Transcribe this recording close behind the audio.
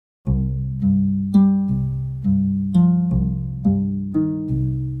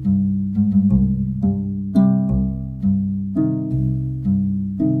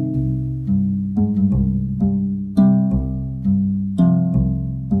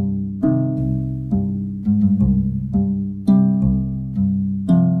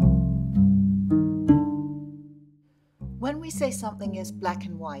we say something is black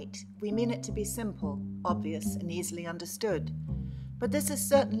and white, we mean it to be simple, obvious, and easily understood. But this is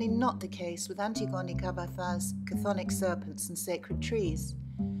certainly not the case with Antigoni Kavatha's chthonic serpents and sacred trees.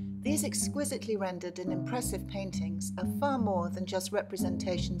 These exquisitely rendered and impressive paintings are far more than just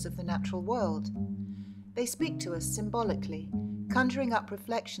representations of the natural world. They speak to us symbolically, conjuring up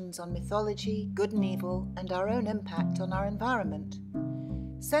reflections on mythology, good and evil, and our own impact on our environment.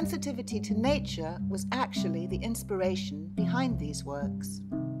 Sensitivity to nature was actually the inspiration behind these works.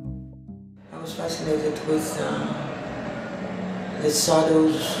 I was fascinated with the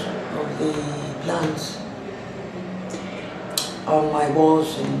shadows of the plants on my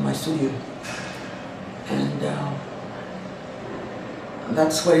walls in my studio, and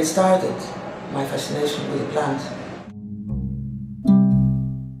that's where it started, my fascination with the plants.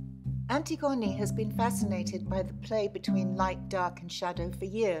 Antigoni has been fascinated by the play between light, dark and shadow for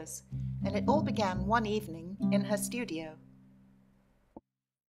years, and it all began one evening in her studio.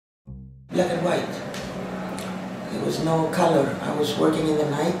 Black and white. There was no color. I was working in the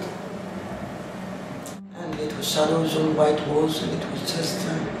night, and it was shadows on white walls, and it was just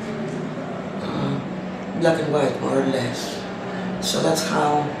black and white, more or less. So that's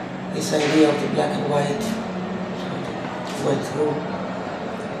how this idea of the black and white sort of went through.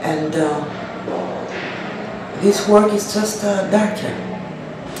 And this work is just darker.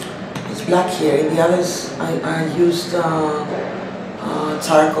 It's black here. In the others, I used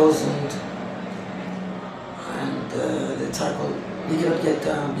charcoals, and the charcoal, you cannot get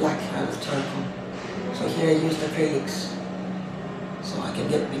black out of charcoal. So here I used acrylics, so I can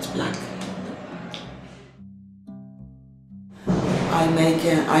get pitch black. I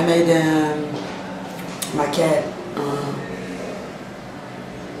made a maquette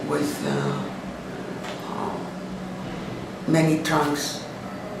with many trunks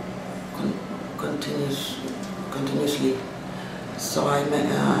continuously. So I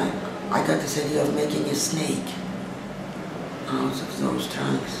got this idea of making a snake out of those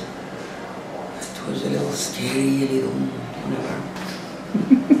trunks. It was a little scary, a little whatever.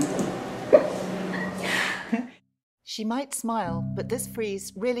 She might smile, but this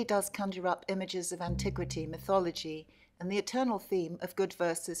frieze really does conjure up images of antiquity, mythology, and the eternal theme of good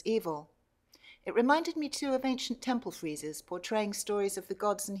versus evil. It reminded me too of ancient temple friezes portraying stories of the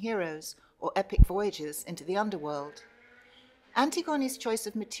gods and heroes, or epic voyages into the underworld. Antigoni's choice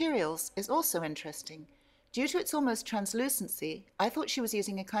of materials is also interesting. Due to its almost translucency, I thought she was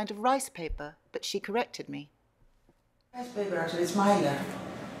using a kind of rice paper, but she corrected me. Rice paper, actually, it's mylar.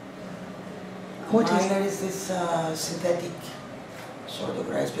 Mylar is this synthetic sort of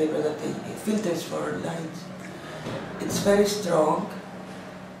rice paper that it filters for light. It's very strong.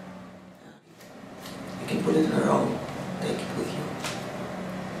 You can put it in a roll, take it with you.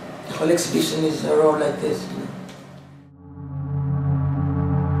 The whole exhibition is a roll like this.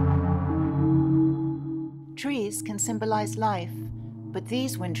 Trees can symbolize life, but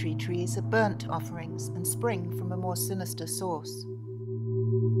these wintry trees are burnt offerings and spring from a more sinister source.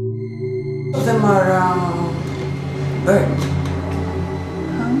 Some of them are burnt.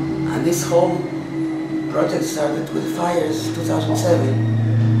 And this whole project started with fires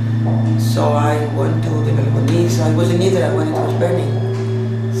 2007. So I went to the Peloponnese. I was in Idra when it was burning.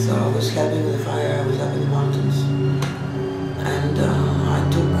 So I was helping with the fire. I was up in the mountains. And I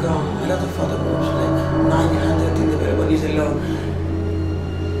took a lot of photographs, like 900 in the Peloponnese alone.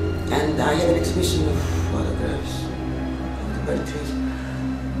 And I had an exhibition of photographs of the burnt trees.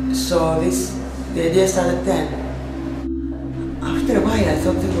 So the idea started then. After a while I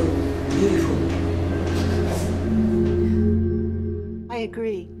thought they were beautiful. I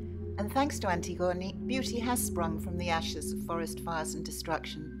agree. And thanks to Antigoni, beauty has sprung from the ashes of forest fires and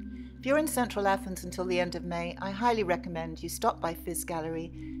destruction. If you're in central Athens until the end of May, I highly recommend you stop by Phys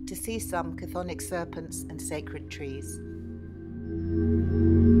Gallery to see some chthonic serpents and sacred trees.